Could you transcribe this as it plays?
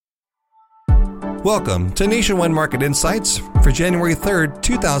Welcome to Nationwide Market Insights for January 3rd,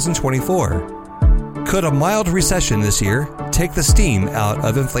 2024. Could a mild recession this year take the steam out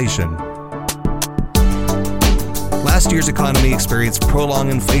of inflation? Last year's economy experienced prolonged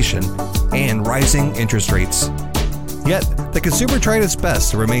inflation and rising interest rates. Yet, the consumer tried its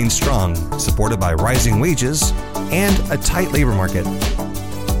best to remain strong, supported by rising wages and a tight labor market.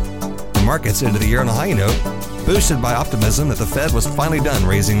 The markets ended the year on a high note, boosted by optimism that the Fed was finally done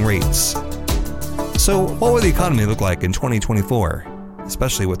raising rates. So, what will the economy look like in 2024,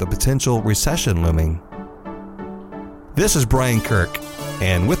 especially with a potential recession looming? This is Brian Kirk,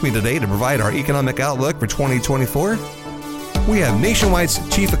 and with me today to provide our economic outlook for 2024, we have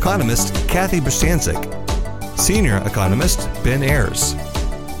Nationwide's Chief Economist Kathy Bostjancic, Senior Economist Ben Ayers,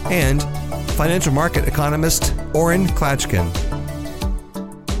 and Financial Market Economist Oren Klachkin.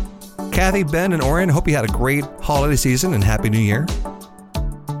 Kathy, Ben, and Oren, hope you had a great holiday season and Happy New Year.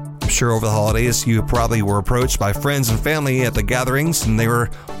 Sure, over the holidays, you probably were approached by friends and family at the gatherings, and they were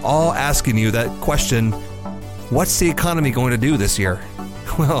all asking you that question, what's the economy going to do this year?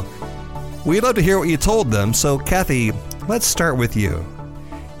 Well, we'd love to hear what you told them. So, Kathy, let's start with you.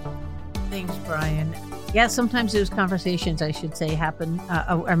 Thanks, Brian. Yeah, sometimes those conversations, I should say, happen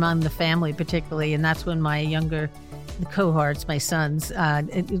among the family particularly, and that's when my younger cohorts, my sons,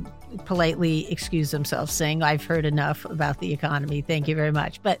 politely excuse themselves, saying, I've heard enough about the economy. Thank you very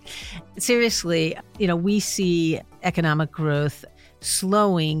much. But seriously, we see economic growth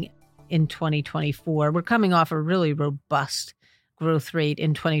slowing in 2024. We're coming off a really robust growth rate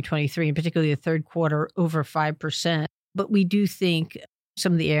in 2023, and particularly the third quarter, over 5%. But we do think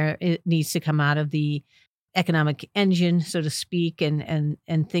some of the air it needs to come out of the economic engine, so to speak, and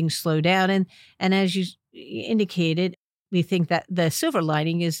things slow down. And as you indicated, we think that the silver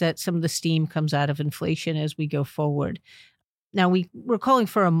lining is that some of the steam comes out of inflation as we go forward. Now, we're calling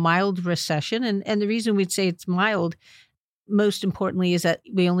for a mild recession, and the reason we'd say it's mild, most importantly, is that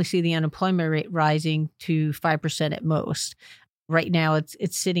we only see the unemployment rate rising to 5% at most. Right now,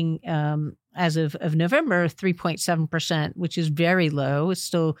 it's sitting, as of November, 3.7%, which is very low. It's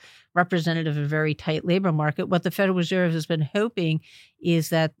still representative of a very tight labor market. What the Federal Reserve has been hoping is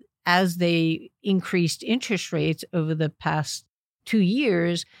that as they increased interest rates over the past 2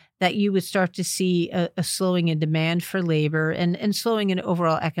 years, that you would start to see a slowing in demand for labor and slowing in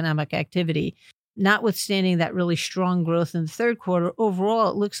overall economic activity. Notwithstanding that really strong growth in the third quarter, overall,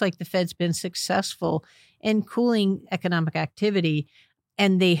 it looks like the Fed's been successful in cooling economic activity,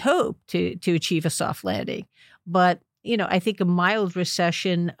 and they hope to achieve a soft landing. But, I think a mild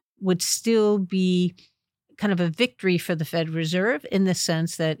recession would still be kind of a victory for the Federal Reserve in the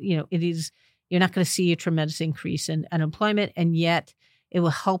sense that, you're not going to see a tremendous increase in unemployment, and yet it will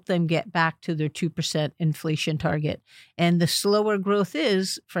help them get back to their 2% inflation target. And the slower growth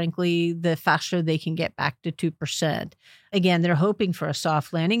is, frankly, the faster they can get back to 2%. Again, they're hoping for a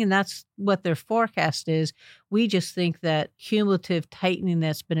soft landing, and that's what their forecast is. We just think that cumulative tightening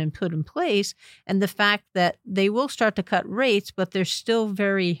that's been put in place and the fact that they will start to cut rates, but they're still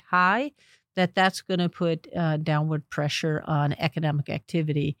very high, that's going to put downward pressure on economic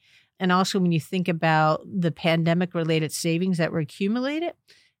activity. And also, when you think about the pandemic-related savings that were accumulated,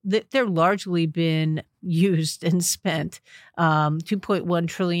 they're largely been used and spent. $2.1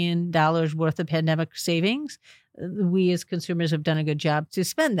 trillion worth of pandemic savings. We as consumers have done a good job to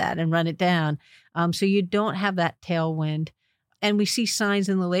spend that and run it down. So you don't have that tailwind. And we see signs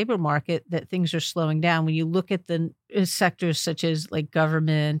in the labor market that things are slowing down. When you look at the sectors such as like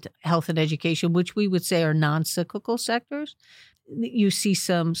government, health and education, which we would say are non-cyclical sectors, you see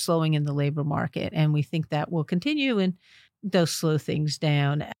some slowing in the labor market. And we think that will continue and they'll slow things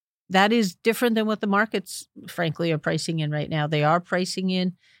down. That is different than what the markets, frankly, are pricing in right now. They are pricing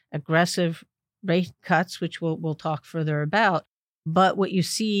in aggressive rate cuts, which we'll talk further about. But what you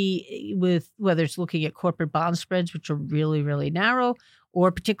see with whether it's looking at corporate bond spreads, which are really, really narrow,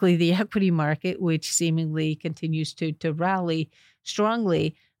 or particularly the equity market, which seemingly continues to rally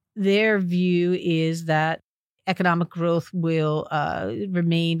strongly, their view is that economic growth will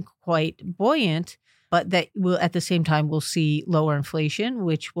remain quite buoyant, but that will at the same time we'll see lower inflation,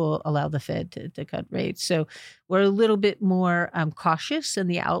 which will allow the Fed to cut rates. So we're a little bit more cautious in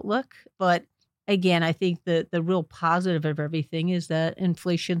the outlook, but again, I think the real positive of everything is that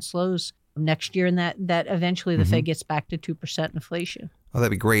inflation slows next year and that eventually the Fed gets back to 2% inflation. Oh,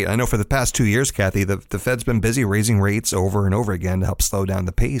 that'd be great. I know for the past 2 years, Kathy, the Fed's been busy raising rates over and over again to help slow down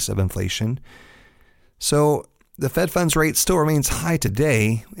the pace of inflation. So the Fed funds rate still remains high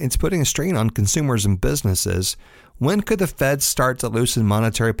today. It's putting a strain on consumers and businesses. When could the Fed start to loosen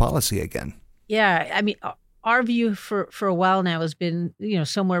monetary policy again? Yeah, I mean, our view for a while now has been,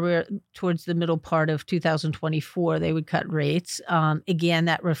 somewhere where towards the middle part of 2024, they would cut rates. Again,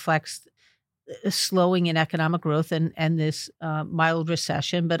 that reflects a slowing in economic growth and this mild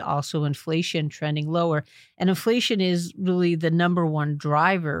recession, but also inflation trending lower. And inflation is really the number one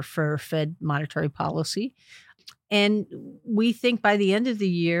driver for Fed monetary policy. And we think by the end of the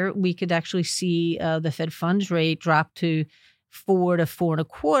year, we could actually see the Fed funds rate drop to 4 to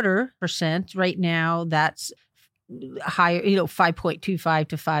 4.25%. Right now, that's higher, 5.25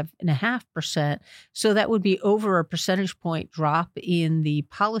 to 5.5%. So that would be over a percentage point drop in the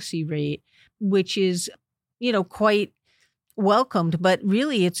policy rate, which is, quite welcomed. But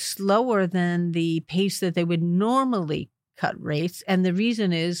really, it's slower than the pace that they would normally cut rates. And the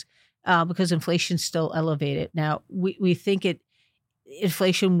reason is because inflation's still elevated. Now, we think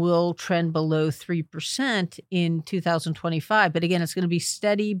inflation will trend below 3% in 2025. But again, it's going to be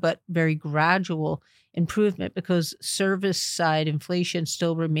steady but very gradual improvement because service side inflation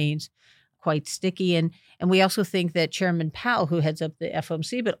still remains quite sticky. And we also think that Chairman Powell, who heads up the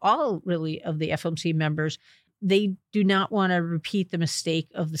FOMC, but all really of the FOMC members, they do not want to repeat the mistake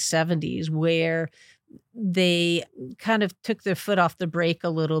of the 70s where they kind of took their foot off the brake a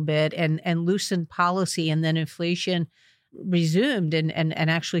little bit and loosened policy, and then inflation resumed and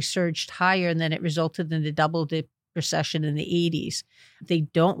actually surged higher, and then it resulted in the double dip recession in the 80s. They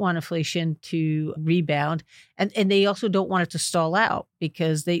don't want inflation to rebound, and they also don't want it to stall out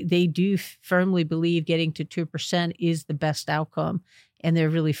because they do firmly believe getting to 2% is the best outcome, and they're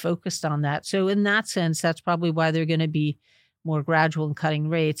really focused on that. So in that sense, that's probably why they're going to be more gradual in cutting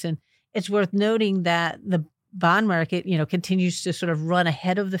rates. And it's worth noting that the bond market, continues to sort of run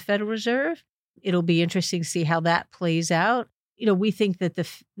ahead of the Federal Reserve. It'll be interesting to see how that plays out. We think that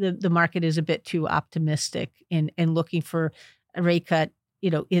the market is a bit too optimistic in looking for a rate cut,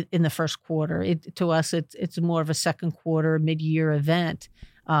 in the first quarter. To us, it's more of a second quarter, mid-year event.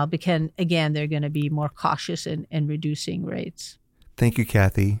 Because again, they're going to be more cautious in reducing rates. Thank you,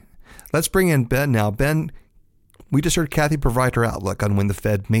 Kathy. Let's bring in Ben now. Ben, we just heard Kathy provide her outlook on when the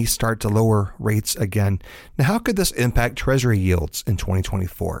Fed may start to lower rates again. Now, how could this impact Treasury yields in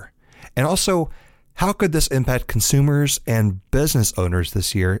 2024? And also, how could this impact consumers and business owners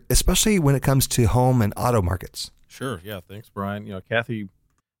this year, especially when it comes to home and auto markets? Sure. Yeah. Thanks, Brian. Kathy,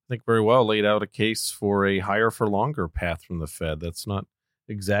 I think very well laid out a case for a higher for longer path from the Fed. That's not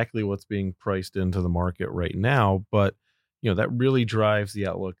exactly what's being priced into the market right now, but that really drives the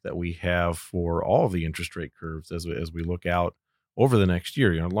outlook that we have for all of the interest rate curves as we look out over the next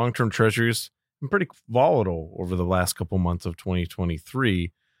year. Long-term treasuries been pretty volatile over the last couple months of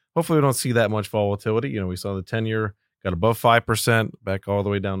 2023. Hopefully we don't see that much volatility. We saw the 10-year got above 5%, back all the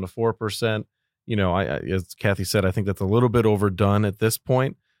way down to 4%. As Kathy said, I think that's a little bit overdone at this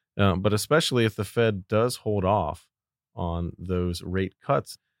point. But especially if the Fed does hold off on those rate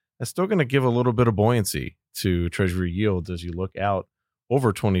cuts, that's still going to give a little bit of buoyancy to Treasury yields as you look out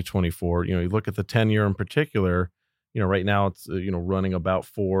over 2024. You look at the 10-year in particular, right now it's, running about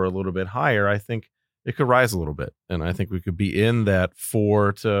 4, a little bit higher. I think it could rise a little bit. And I think we could be in that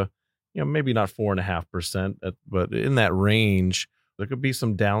 4 to, maybe not 4.5%, but in that range. There could be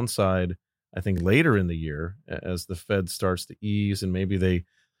some downside, I think, later in the year as the Fed starts to ease and maybe they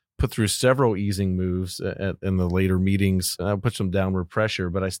put through several easing moves in the later meetings, put some downward pressure.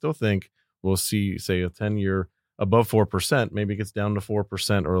 But I still think we'll see, say, a 10-year above 4%, maybe it gets down to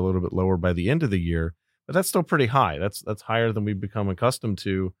 4% or a little bit lower by the end of the year. But that's still pretty high. That's higher than we've become accustomed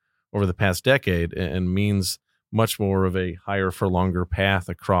to over the past decade and means much more of a higher for longer path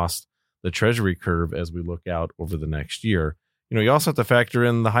across the Treasury curve as we look out over the next year. You also have to factor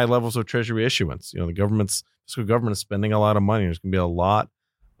in the high levels of Treasury issuance. The fiscal government is spending a lot of money. There's going to be a lot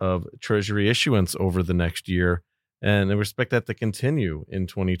of Treasury issuance over the next year, and we expect that to continue in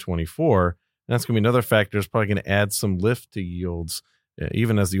 2024. And that's going to be another factor. It's probably going to add some lift to yields,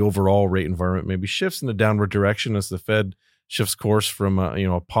 even as the overall rate environment maybe shifts in a downward direction as the Fed shifts course from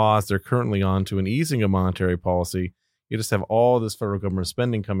a pause they're currently on to an easing of monetary policy. You just have all this federal government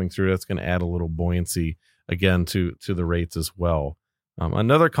spending coming through. That's going to add a little buoyancy again to the rates as well.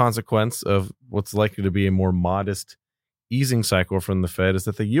 Another consequence of what's likely to be a more modest easing cycle from the Fed is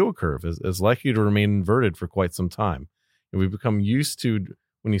that the yield curve is likely to remain inverted for quite some time. And we've become used to,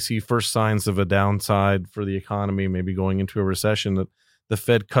 when you see first signs of a downside for the economy, maybe going into a recession, that the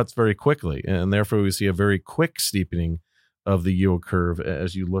Fed cuts very quickly. And therefore, we see a very quick steepening of the yield curve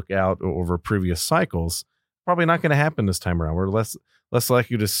as you look out over previous cycles. Probably not going to happen this time around. We're less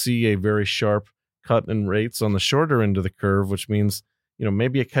likely to see a very sharp cut in rates on the shorter end of the curve, which means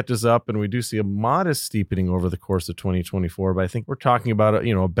maybe it catches up and we do see a modest steepening over the course of 2024. But I think we're talking about a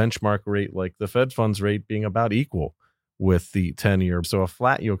benchmark rate like the Fed funds rate being about equal with the 10-year. So a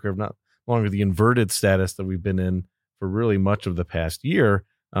flat yield curve, not longer the inverted status that we've been in for really much of the past year,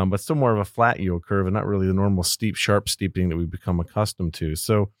 but still more of a flat yield curve and not really the normal steep, sharp steepening that we've become accustomed to.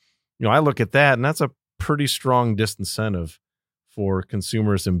 So, I look at that and that's a pretty strong disincentive for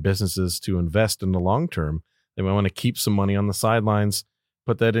consumers and businesses to invest in the long term. They might want to keep some money on the sidelines,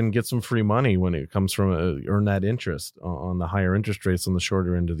 put that in, get some free money when it comes from earn that interest on the higher interest rates on the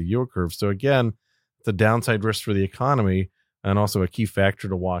shorter end of the yield curve. So again, it's a downside risk for the economy and also a key factor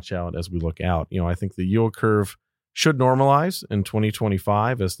to watch out as we look out. I think the yield curve should normalize in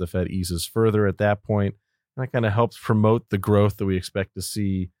 2025 as the Fed eases further at that point. And that kind of helps promote the growth that we expect to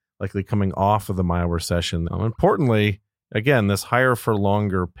see likely coming off of the mild recession. Importantly, again, this higher for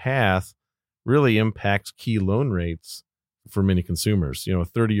longer path really impacts key loan rates for many consumers. A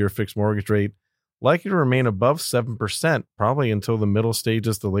 30-year fixed mortgage rate likely to remain above 7%, probably until the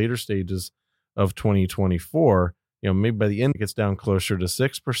the later stages of 2024. Maybe by the end it gets down closer to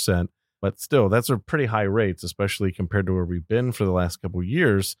 6%, but still, that's a pretty high rates, especially compared to where we've been for the last couple of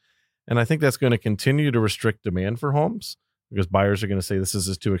years. And I think that's going to continue to restrict demand for homes because buyers are going to say, this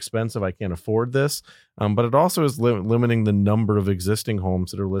is too expensive, I can't afford this. But it also is limiting the number of existing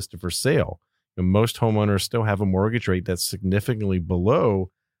homes that are listed for sale. Most homeowners still have a mortgage rate that's significantly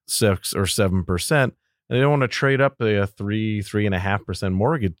below 6 or 7%. And they don't want to trade up a 3.5%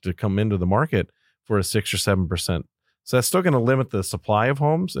 mortgage to come into the market for a 6 or 7%. So that's still going to limit the supply of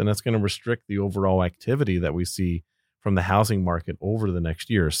homes, and that's going to restrict the overall activity that we see from the housing market over the next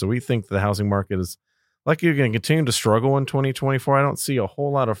year. So we think the housing market is likely going to continue to struggle in 2024. I don't see a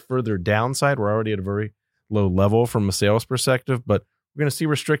whole lot of further downside. We're already at a very low level from a sales perspective, but we're going to see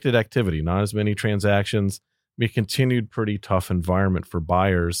restricted activity, not as many transactions, be a continued pretty tough environment for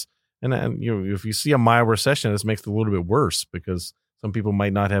buyers. And if you see a mild recession, this makes it a little bit worse because some people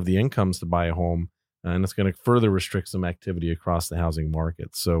might not have the incomes to buy a home, and it's going to further restrict some activity across the housing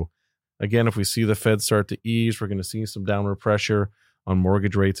market. So again, if we see the Fed start to ease, we're going to see some downward pressure on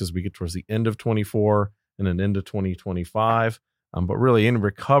mortgage rates as we get towards the end of 24 and then into 2025. But really in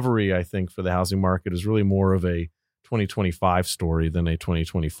recovery, I think for the housing market is really more of a 2025 story than a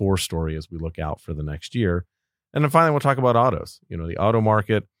 2024 story as we look out for the next year. And then finally, we'll talk about autos. The auto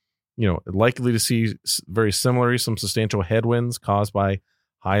market, likely to see very similarly some substantial headwinds caused by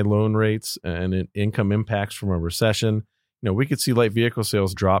high loan rates and income impacts from a recession. We could see light vehicle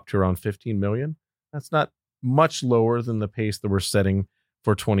sales drop to around 15 million. That's not much lower than the pace that we're setting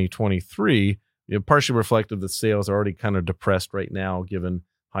for 2023. Partially reflective that sales are already kind of depressed right now, given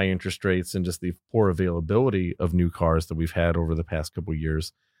high interest rates and just the poor availability of new cars that we've had over the past couple of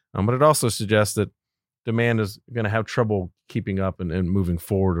years. But it also suggests that demand is going to have trouble keeping up and moving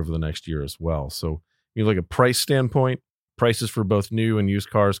forward over the next year as well. So you look at price standpoint, prices for both new and used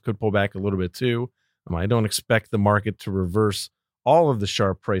cars could pull back a little bit too. I don't expect the market to reverse all of the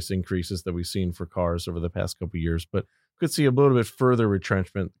sharp price increases that we've seen for cars over the past couple of years, but could see a little bit further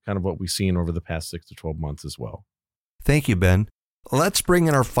retrenchment, kind of what we've seen over the past 6 to 12 months as well. Thank you, Ben. Let's bring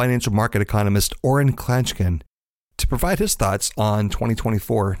in our financial market economist, Oren Klachkin, to provide his thoughts on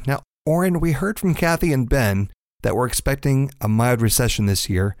 2024. Now, Oren, we heard from Kathy and Ben that we're expecting a mild recession this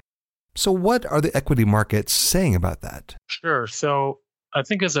year. So what are the equity markets saying about that? Sure. So I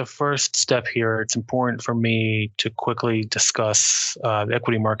think as a first step here, it's important for me to quickly discuss the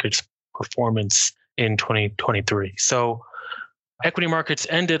equity market's performance in 2023. So equity markets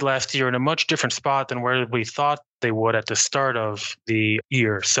ended last year in a much different spot than where we thought they would at the start of the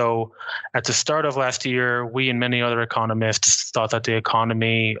year. So at the start of last year, we and many other economists thought that the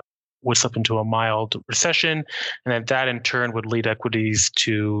economy would slip into a mild recession, and that in turn would lead equities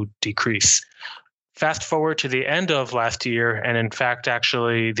to decrease. Fast forward to the end of last year, and in fact,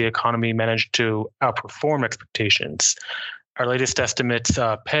 actually, the economy managed to outperform expectations. Our latest estimates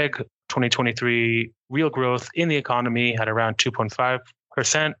peg 2023 real growth in the economy at around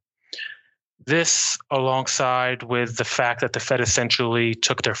 2.5%. This, alongside with the fact that the Fed essentially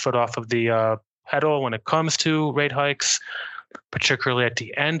took their foot off of the pedal when it comes to rate hikes, particularly at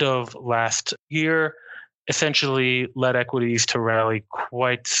the end of last year, essentially led equities to rally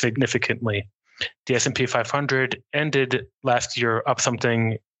quite significantly. The S&P 500 ended last year up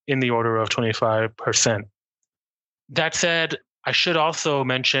something in the order of 25%. That said, I should also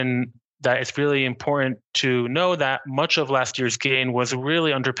mention that it's really important to know that much of last year's gain was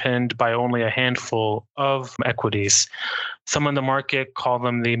really underpinned by only a handful of equities. Some in the market call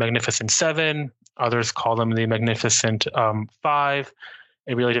them the Magnificent Seven, others call them the Magnificent Five.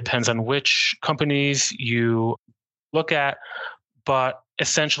 It really depends on which companies you look at. but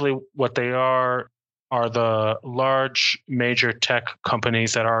essentially what they are the large major tech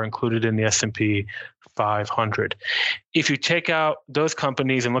companies that are included in the S&P 500. If you take out those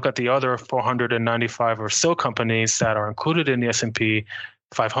companies and look at the other 495 or so companies that are included in the S&P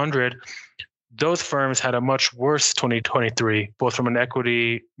 500, those firms had a much worse 2023, both from an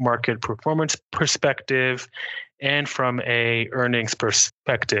equity market performance perspective and from a earnings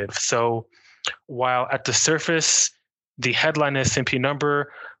perspective. So while at the surface, the headline S&P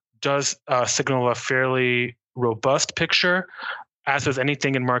number does signal a fairly robust picture, as with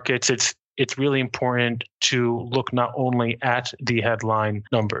anything in markets, it's really important to look not only at the headline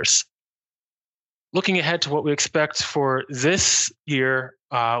numbers. Looking ahead to what we expect for this year,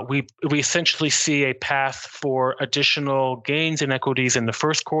 we essentially see a path for additional gains in equities in the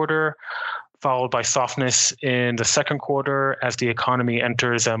first quarter, followed by softness in the second quarter as the economy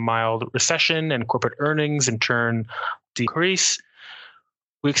enters a mild recession and corporate earnings in turn decrease.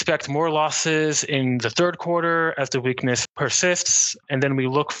 We expect more losses in the third quarter as the weakness persists, and then we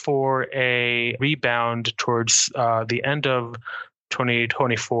look for a rebound towards the end of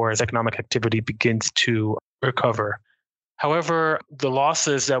 2024 as economic activity begins to recover. However, the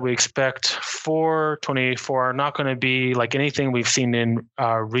losses that we expect for 2024 are not going to be like anything we've seen in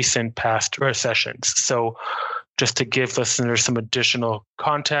recent past recessions. So just to give listeners some additional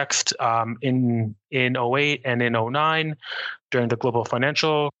context, in 08 and in 09, during the global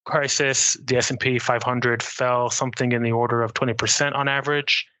financial crisis, the S&P 500 fell something in the order of 20% on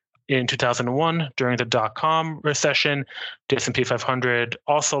average. In 2001, during the dot-com recession, the S&P 500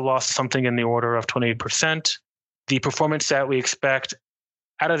 also lost something in the order of 20%. The performance that we expect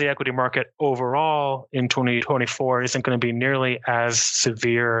out of the equity market overall in 2024 isn't going to be nearly as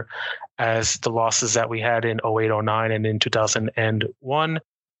severe as the losses that we had in 08, 09, and in 2001.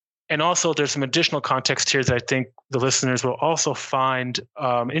 And also, there's some additional context here that I think the listeners will also find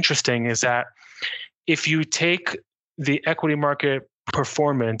interesting, is that if you take the equity market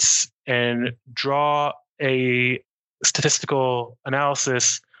performance and draw a statistical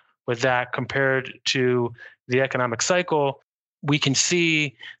analysis with that compared to the economic cycle, we can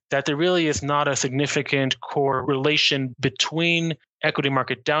see that there really is not a significant correlation between equity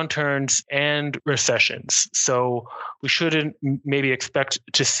market downturns and recessions. So we shouldn't maybe expect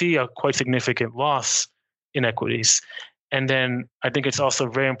to see a quite significant loss in equities. And then I think it's also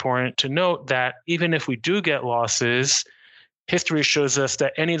very important to note that even if we do get losses, history shows us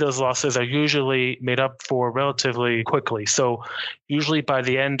that any of those losses are usually made up for relatively quickly. So usually by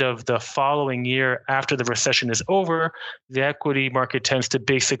the end of the following year after the recession is over, the equity market tends to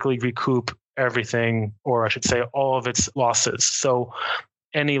basically recoup everything, or I should say all of its losses. So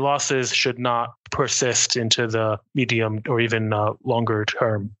any losses should not persist into the medium or even longer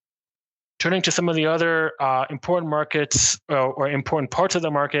term. Turning to some of the other important markets or important parts of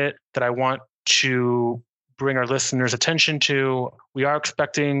the market that I want to bring our listeners' attention to, we are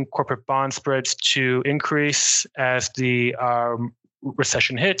expecting corporate bond spreads to increase as the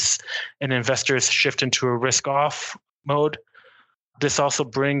recession hits and investors shift into a risk-off mode. This also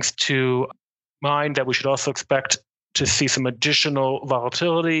brings to mind that we should also expect to see some additional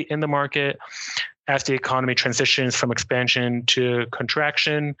volatility in the market as the economy transitions from expansion to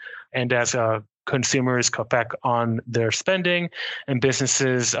contraction, and as consumers cut back on their spending and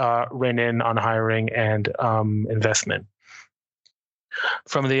businesses rein in on hiring and investment.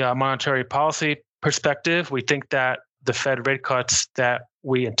 From the monetary policy perspective, we think that the Fed rate cuts that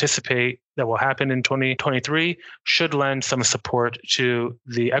we anticipate that will happen in 2023 should lend some support to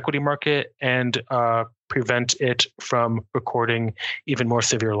the equity market and prevent it from recording even more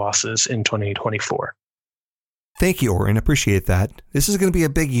severe losses in 2024. Thank you, Oren. Appreciate that. This is going to be a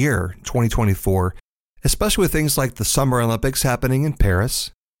big year, 2024, especially with things like the Summer Olympics happening in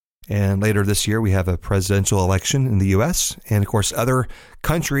Paris. And later this year, we have a presidential election in the U.S. And of course, other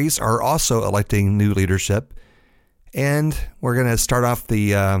countries are also electing new leadership. And we're going to start off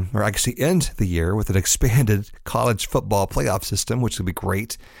or actually end the year with an expanded college football playoff system, which will be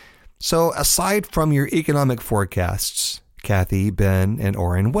great. So aside from your economic forecasts, Kathy, Ben, and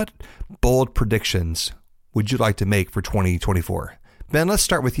Oren, what bold predictions would you like to make for 2024? Ben, let's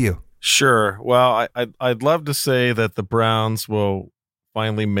start with you. Sure. Well, I'd love to say that the Browns will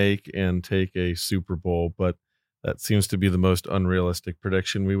finally make and take a Super Bowl, but that seems to be the most unrealistic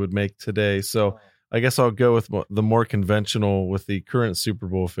prediction we would make today. So I guess I'll go with the more conventional, with the current Super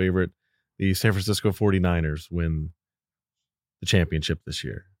Bowl favorite, the San Francisco 49ers win the championship this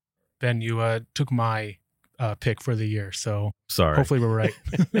year. Ben, you took my pick for the year, so sorry. Hopefully we're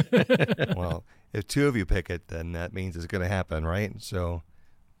right. Well, if two of you pick it, then that means it's going to happen, right? So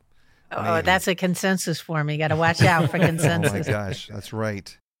Oh, Maybe. that's a consensus for me. Got to watch out for consensus. Oh my gosh, that's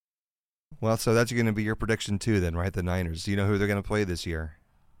right. Well, so that's going to be your prediction too then, right? The Niners. Do you know who they're going to play this year?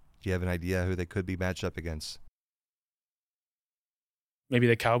 Do you have an idea who they could be matched up against? Maybe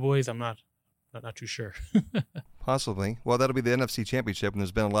the Cowboys. I'm not too sure. Possibly. Well, that'll be the NFC Championship, and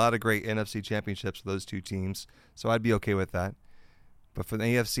there's been a lot of great NFC Championships with those two teams, so I'd be okay with that. But for the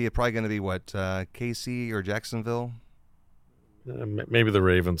AFC, it's probably going to be what, KC or Jacksonville? Maybe the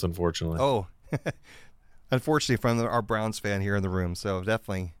Ravens, unfortunately. Oh, unfortunately from our Browns fan here in the room, so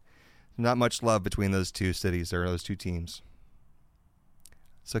definitely not much love between those two cities or those two teams.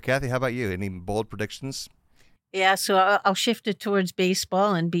 So, Kathy, how about you? Any bold predictions? Yeah, so I'll shift it towards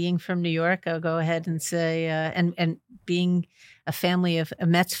baseball, and being from New York, I'll go ahead and say, and being a family of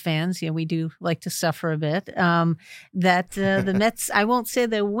Mets fans, we do like to suffer a bit, that the Mets, I won't say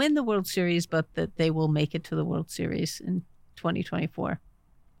they'll win the World Series, but that they will make it to the World Series in 2024.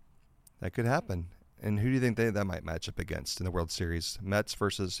 That could happen. And who do you think that might match up against in the World Series? Mets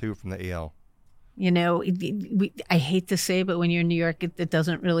versus who from the AL? I hate to say, but when you're in New York, it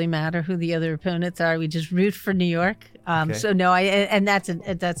doesn't really matter who the other opponents are. We just root for New York. Okay. So no, and that's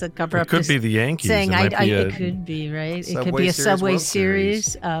a cover up. It could be the Yankees. Saying it could be, right? It could be a Subway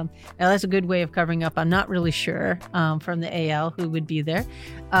Series. Now that's a good way of covering up. I'm not really sure from the AL who would be there,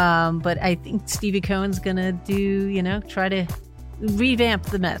 but I think Stevie Cohen's gonna try to revamp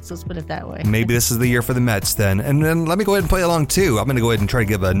the Mets. Let's put it that way. Maybe this is the year for the Mets then. And then let me go ahead and play along too. I'm going to go ahead and try to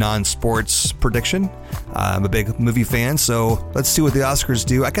give a non-sports prediction. I'm a big movie fan, so let's see what the Oscars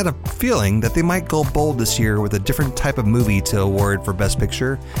do. I got a feeling that they might go bold this year with a different type of movie to award for Best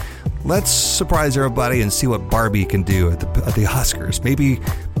Picture. Let's surprise everybody and see what Barbie can do at the Oscars.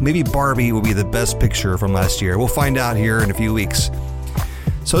 Maybe Barbie will be the best picture from last year. We'll find out here in a few weeks.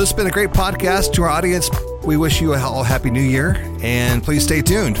 So this has been a great podcast. To our audience, we wish you all a happy new year, and please stay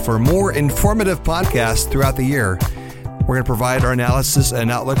tuned for more informative podcasts throughout the year. We're going to provide our analysis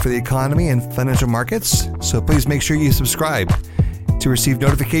and outlook for the economy and financial markets, so please make sure you subscribe to receive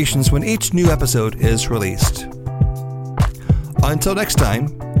notifications when each new episode is released. Until next time,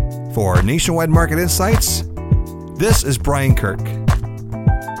 for Nationwide Market Insights, this is Brian Kirk.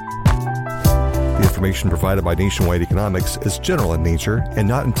 The information provided by Nationwide Economics is general in nature and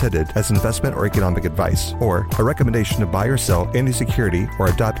not intended as investment or economic advice, or a recommendation to buy or sell any security or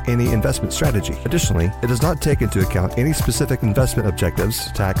adopt any investment strategy. Additionally, it does not take into account any specific investment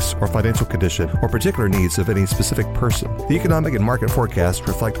objectives, tax or financial condition, or particular needs of any specific person. The economic and market forecasts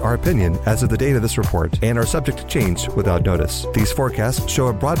reflect our opinion as of the date of this report and are subject to change without notice. These forecasts show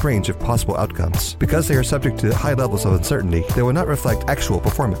a broad range of possible outcomes. Because they are subject to high levels of uncertainty, they will not reflect actual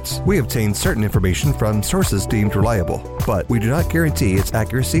performance. We obtain certain information from sources deemed reliable, but we do not guarantee its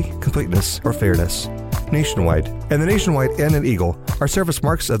accuracy, completeness, or fairness. Nationwide and the Nationwide N and Eagle are service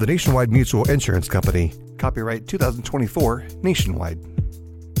marks of the Nationwide Mutual Insurance Company. Copyright 2024 Nationwide.